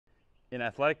In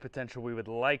athletic potential, we would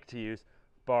like to use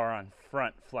bar on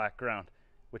front flat ground,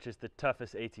 which is the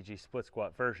toughest ATG split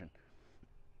squat version.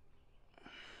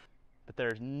 But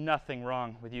there's nothing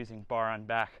wrong with using bar on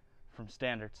back from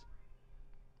standards.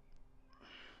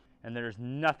 And there's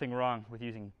nothing wrong with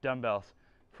using dumbbells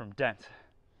from dents.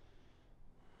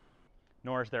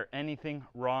 Nor is there anything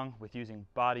wrong with using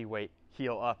body weight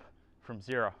heel up from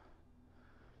zero.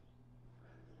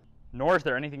 Nor is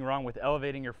there anything wrong with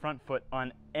elevating your front foot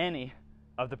on any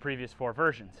of the previous 4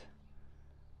 versions.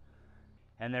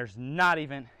 And there's not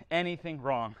even anything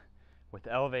wrong with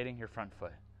elevating your front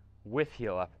foot with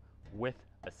heel up, with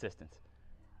assistance.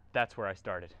 That's where I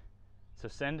started. So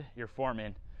send your form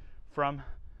in from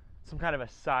some kind of a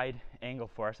side angle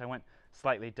for us. I went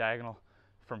slightly diagonal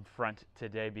from front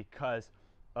today because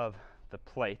of the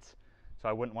plates. So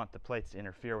I wouldn't want the plates to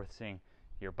interfere with seeing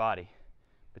your body.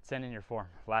 But send in your form,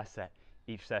 last set,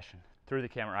 each session, through the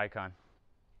camera icon,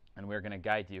 and we're going to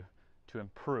guide you to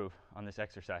improve on this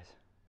exercise.